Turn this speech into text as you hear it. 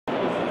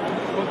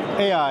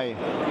AI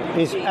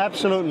is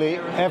absolutely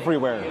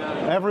everywhere.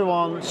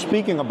 Everyone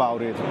speaking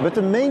about it. But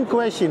the main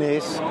question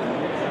is,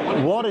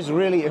 what is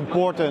really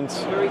important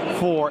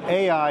for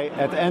AI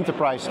at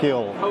enterprise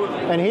scale?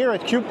 And here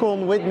at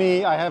KubeCon with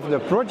me, I have the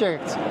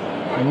project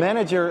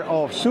manager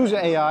of SUSE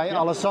AI,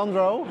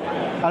 Alessandro.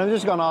 And I'm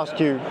just going to ask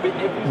you,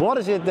 what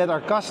is it that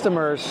our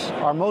customers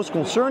are most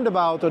concerned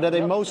about or that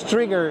they most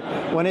trigger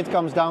when it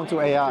comes down to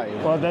AI?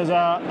 Well, there's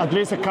at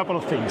least a couple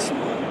of things.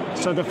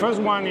 So the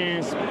first one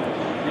is,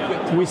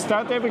 we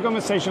start every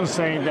conversation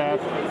saying that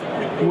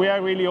we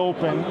are really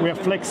open, we are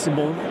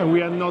flexible, and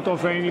we are not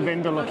offering any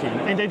vendor lock-in,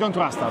 and they don't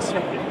trust us.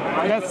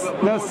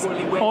 That's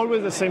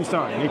always the same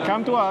story. They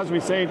come to us, we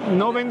say,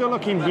 no vendor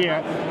lock-in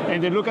here,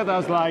 and they look at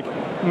us like,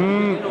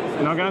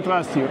 not gonna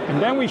trust you.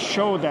 And then we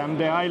show them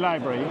the AI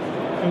library,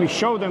 and we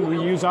show them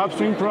we use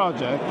upstream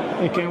project,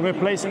 it can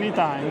replace any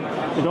time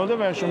with all the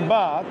version,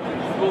 but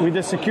with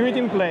the security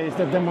in place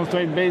that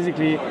demonstrate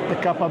basically the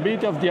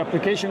capability of the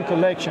application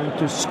collection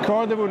to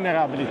score the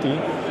vulnerability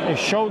and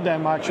show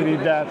them actually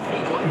that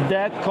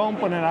that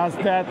component has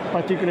that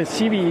particular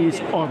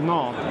CVEs or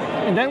not.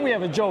 And then we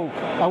have a joke.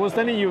 I was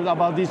telling you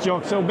about this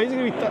joke. So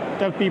basically we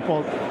tell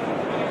people,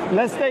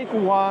 let's take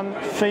one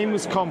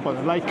famous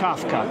component like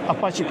Kafka,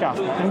 Apache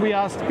Kafka, and we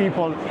ask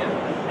people,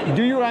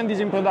 do you run this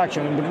in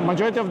production? And the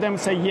majority of them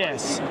say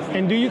yes.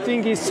 And do you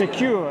think it's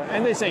secure?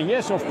 And they say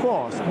yes, of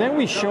course. Then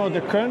we show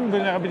the current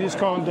vulnerability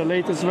score on the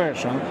latest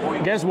version.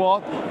 Guess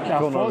what? There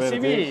are 4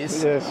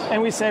 CVEs. Yes.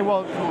 And we say,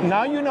 well,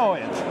 now you know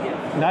it.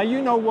 Now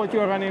you know what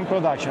you're running in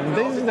production.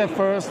 This is the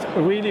first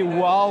really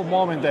wow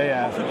moment they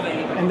have.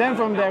 And then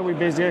from there we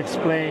basically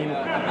explain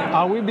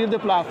how we build the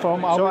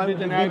platform, how we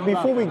build the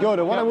before we go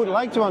there, what I would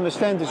like to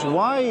understand is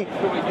why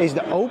is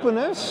the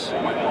openness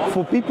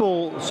for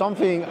people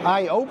something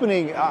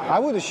eye-opening? I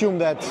would assume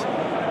that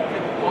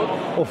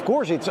of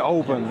course it's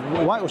open.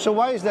 So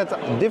why is that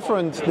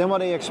different than what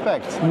they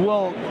expect?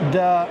 Well,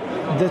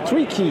 the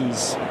 3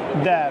 keys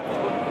that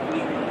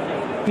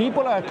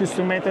people are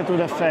accustomed to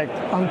the fact,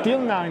 until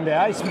now in the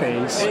AI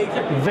space,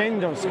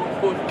 vendors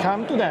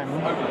come to them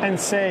and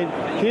say,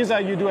 here's how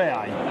you do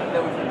AI.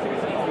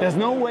 There's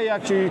no way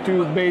actually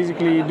to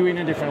basically do it in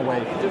a different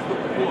way.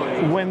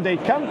 When they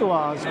come to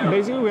us,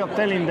 basically we are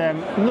telling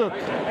them, look,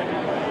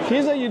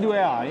 here's how you do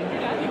AI,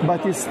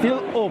 but it's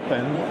still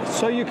open,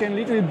 so you can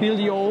literally build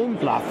your own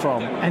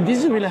platform. And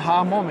this is really a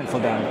hard moment for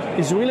them.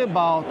 It's really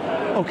about,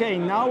 okay,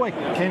 now I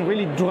can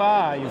really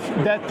drive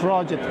that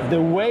project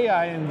the way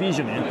I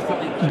envision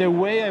it, the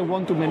way I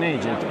want to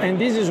manage it. And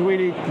this is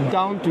really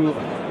down to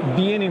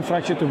being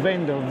infrastructure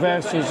vendor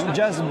versus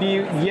just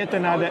be yet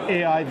another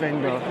AI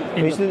vendor.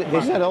 Is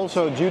that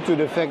also due to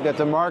the fact that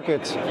the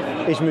market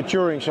is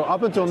maturing? So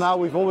up until now,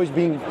 we've always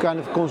been kind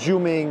of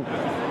consuming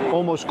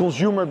almost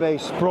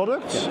consumer-based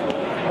products.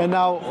 And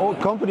now all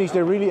companies,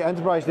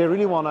 enterprise, they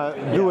really want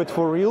to do it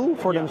for real,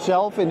 for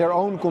themselves, in their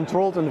own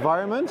controlled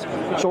environment.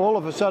 So all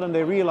of a sudden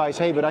they realize,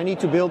 hey, but I need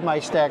to build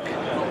my stack.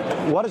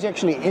 What is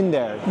actually in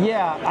there?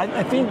 Yeah,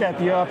 I think that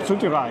you're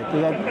absolutely right.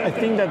 I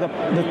think that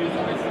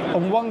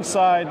on one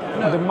side,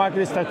 the market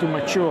is starting to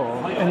mature.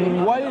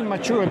 And while it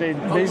mature, they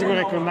basically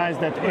recognize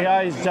that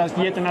AI is just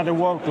yet another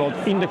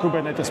workload in the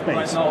Kubernetes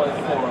space.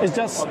 It's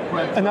just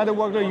another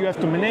workload you have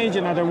to manage,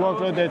 another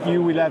workload that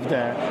you will have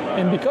there.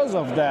 And because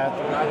of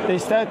that, they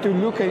start to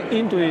look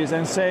into it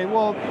and say,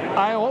 well,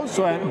 I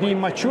also be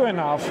mature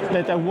enough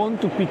that I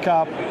want to pick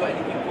up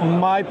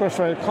my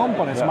preferred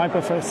components, my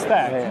preferred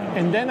stack.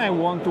 And then I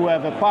want to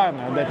have a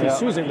partner that is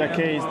SUSE in the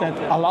case that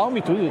allow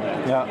me to do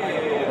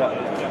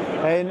that.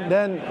 And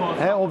then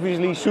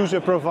obviously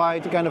SUSE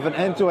provide kind of an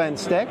end-to-end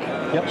stack.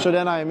 So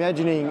then I'm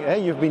imagining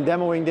you've been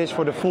demoing this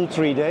for the full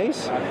 3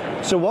 days.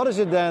 So what is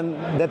it then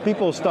that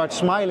people start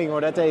smiling or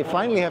that they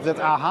finally have that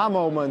aha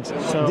moment?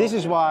 So this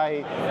is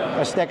why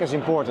a stack is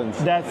important.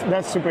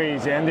 That's super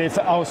easy, and it's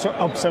also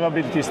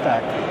observability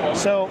stack.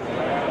 So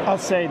I'll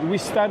say we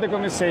start the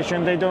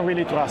conversation, they don't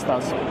really trust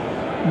us.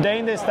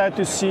 Then they start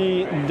to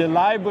see the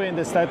library and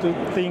they start to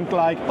think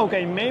like,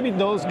 okay, maybe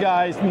those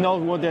guys know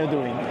what they're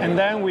doing. And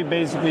then we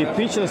basically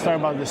pitch the story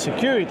about the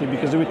security,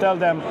 because we tell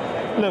them,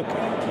 look,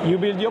 you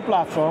build your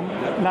platform,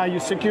 now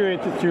you secure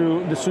it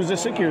through the SUSE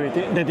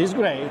security, that is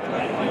great.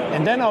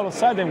 And then all of a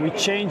sudden we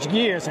change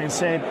gears and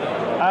said,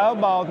 how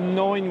about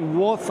knowing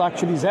what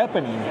actually is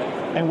happening?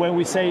 And when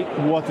we say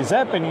what is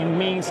happening,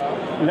 means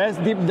let's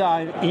deep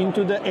dive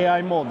into the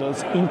AI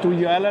models, into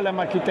your LLM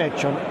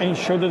architecture, and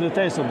show the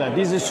details of that.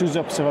 This is SUSE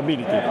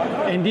observability.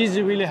 And this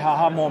is really a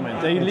aha moment.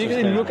 They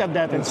literally look at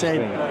that and say,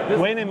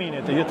 wait a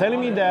minute, you're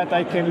telling me that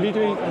I can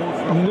literally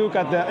look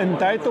at the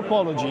entire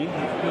topology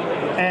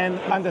and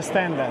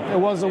understand that. There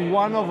was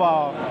one of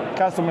our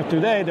customers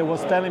today that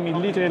was telling me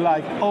literally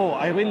like, oh,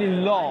 I really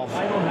love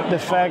the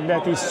fact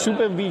that it's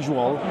super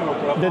visual,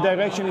 the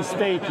direction it's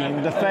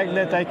taking, the fact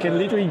that I can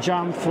literally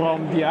jump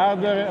from the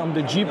hardware and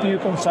the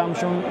GPU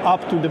consumption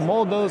up to the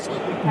models,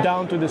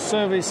 down to the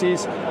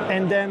services,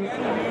 and then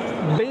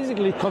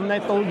basically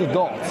connect all the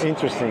dots.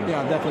 Interesting.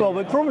 Yeah, definitely. Well,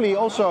 but probably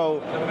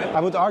also, I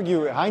would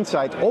argue,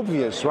 hindsight,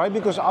 obvious, right?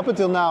 Because up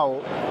until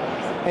now,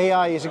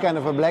 AI is a kind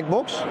of a black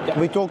box. Yeah.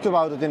 We talked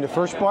about it in the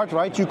first part,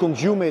 right? You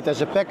consume it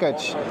as a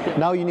package.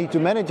 Now you need to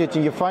manage it,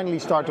 and you finally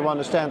start to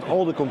understand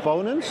all the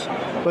components.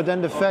 But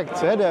then the fact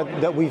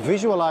that we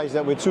visualize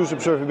that with SUSE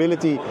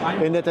Observability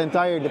in that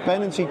entire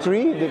dependency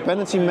tree,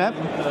 dependency map,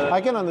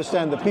 I can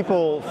understand that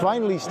people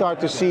finally start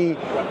to see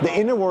the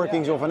inner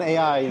workings of an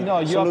AI No,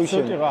 you're solution.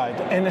 absolutely right.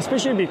 And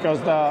especially because,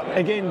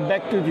 again,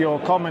 back to your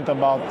comment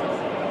about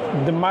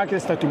the market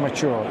started to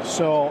mature.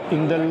 So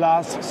in the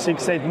last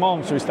 6-8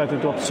 months, we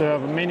started to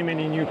observe many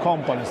new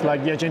components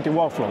like the agentic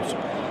workflows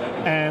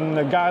and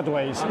the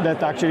guardrails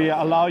that actually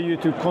allow you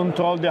to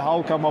control the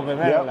outcome of an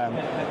LLM.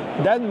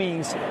 That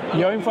means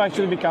your infra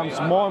actually becomes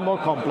more and more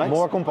complex.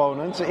 More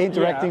components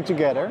interacting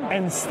together.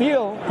 And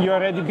still, you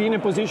already be in a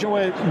position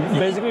where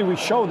basically we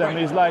show them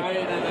is like,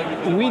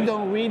 we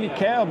don't really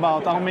care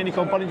about how many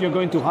components you're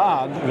going to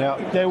add.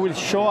 Yeah. They will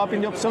show up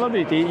in the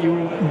observability, you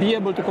will be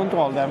able to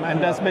control them,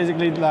 and that's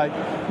basically like,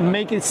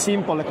 make it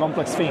simple, a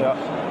complex thing.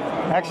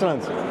 Yeah.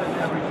 Excellent.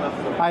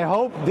 I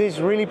hope this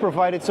really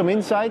provided some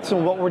insights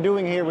on what we're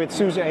doing here with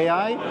SUSE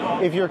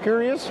AI. If you're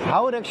curious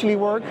how it actually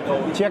works,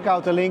 check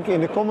out the link in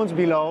the comments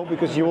below,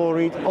 because you will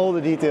read all the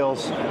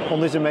details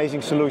on this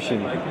amazing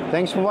solution.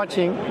 Thanks for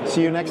watching.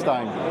 See you next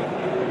time.